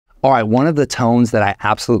All right, one of the tones that I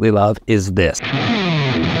absolutely love is this.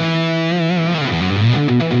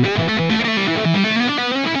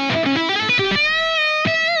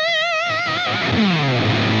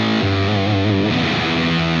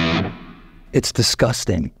 It's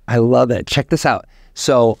disgusting. I love it. Check this out.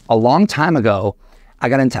 So a long time ago, I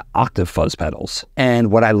got into octave fuzz pedals.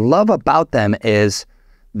 And what I love about them is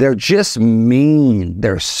they're just mean.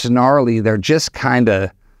 They're snarly. They're just kind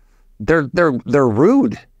of, they're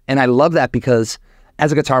rude. And I love that because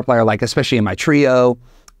as a guitar player, like especially in my trio,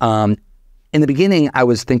 in the beginning, I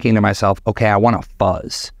was thinking to myself, okay, I want a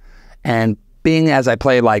fuzz. And being as I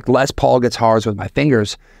play like Les Paul guitars with my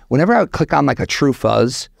fingers, whenever I would click on like a true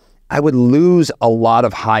fuzz, I would lose a lot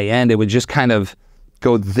of high end. It would just kind of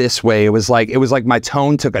go this way. It was like my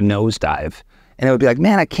tone took a nosedive. And it would be like,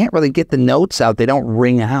 man, I can't really get the notes out. They don't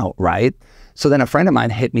ring out, right? So then a friend of mine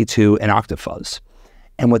hit me to an octave fuzz.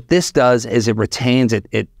 And what this does is it retains,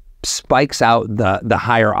 it spikes out the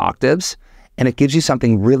higher octaves, and it gives you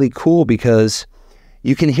something really cool because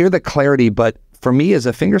you can hear the clarity, but for me as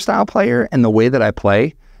a fingerstyle player and the way that I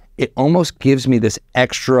play, it almost gives me this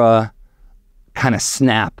extra kind of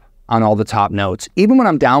snap on all the top notes. Even when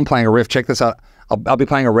I'm down playing a riff, check this out. I'll be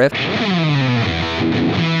playing a riff.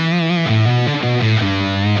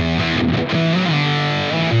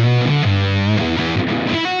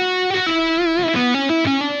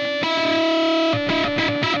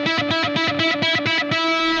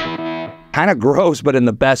 Kind of gross, but in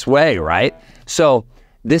the best way, right? So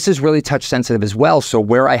this is really touch sensitive as well. So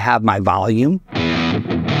where I have my volume,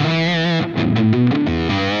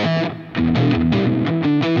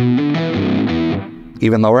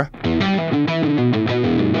 even lower,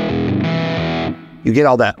 you get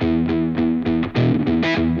all that.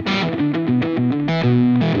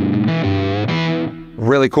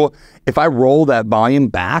 Really cool. If I roll that volume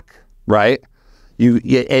back, right,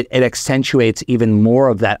 it accentuates even more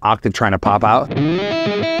of that octave trying to pop out.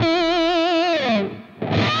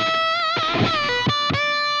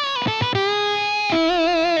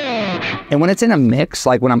 And when it's in a mix,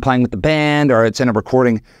 like when I'm playing with the band or it's in a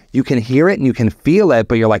recording, you can hear it and you can feel it,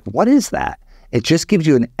 but you're like, what is that? It just gives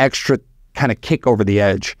you an extra kind of kick over the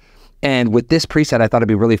edge. And with this preset, I thought it'd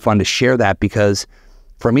be really fun to share that because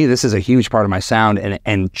for me, this is a huge part of my sound,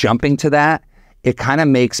 and jumping to that, it kind of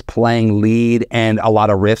makes playing lead and a lot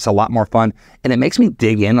of riffs a lot more fun, and it makes me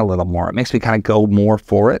dig in a little more. It makes me kind of go more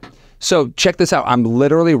for it. So check this out. I'm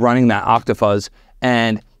literally running that octave fuzz,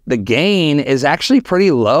 and the gain is actually pretty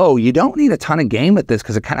low. You don't need a ton of gain with this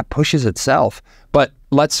because it kind of pushes itself. But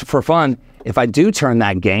let's, for fun, if I do turn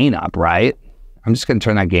that gain up, right? I'm just going to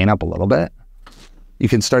turn that gain up a little bit. You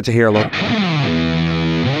can start to hear a little.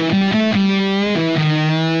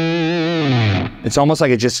 It's almost like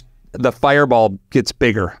it just, the fireball gets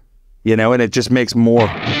bigger, you know, and it just makes more.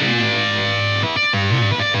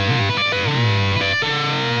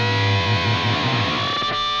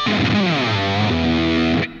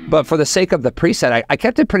 But for the sake of the preset, I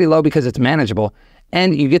kept it pretty low because it's manageable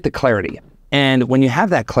and you get the clarity. And when you have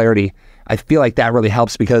that clarity, I feel like that really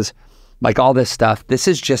helps because like all this stuff, this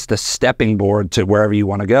is just a stepping board to wherever you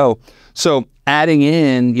want to go. So adding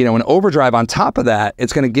in, you know, an overdrive on top of that,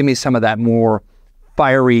 it's going to give me some of that more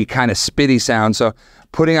fiery kind of spitty sound. So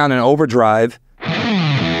putting on an overdrive,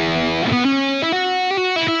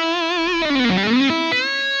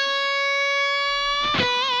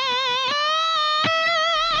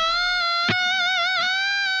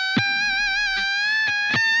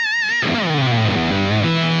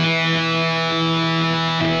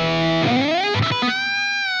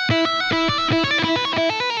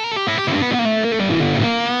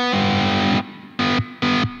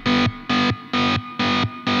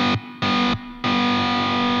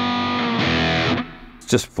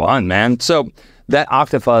 just fun, man. So that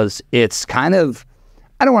octave fuzz, it's kind of,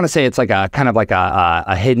 I don't want to say it's like a kind of like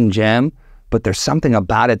a hidden gem, but there's something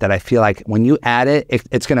about it that I feel like when you add it,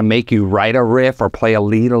 it's going to make you write a riff or play a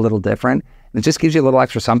lead a little different. It just gives you a little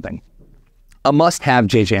extra something. A must-have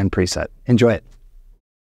JJN preset. Enjoy it.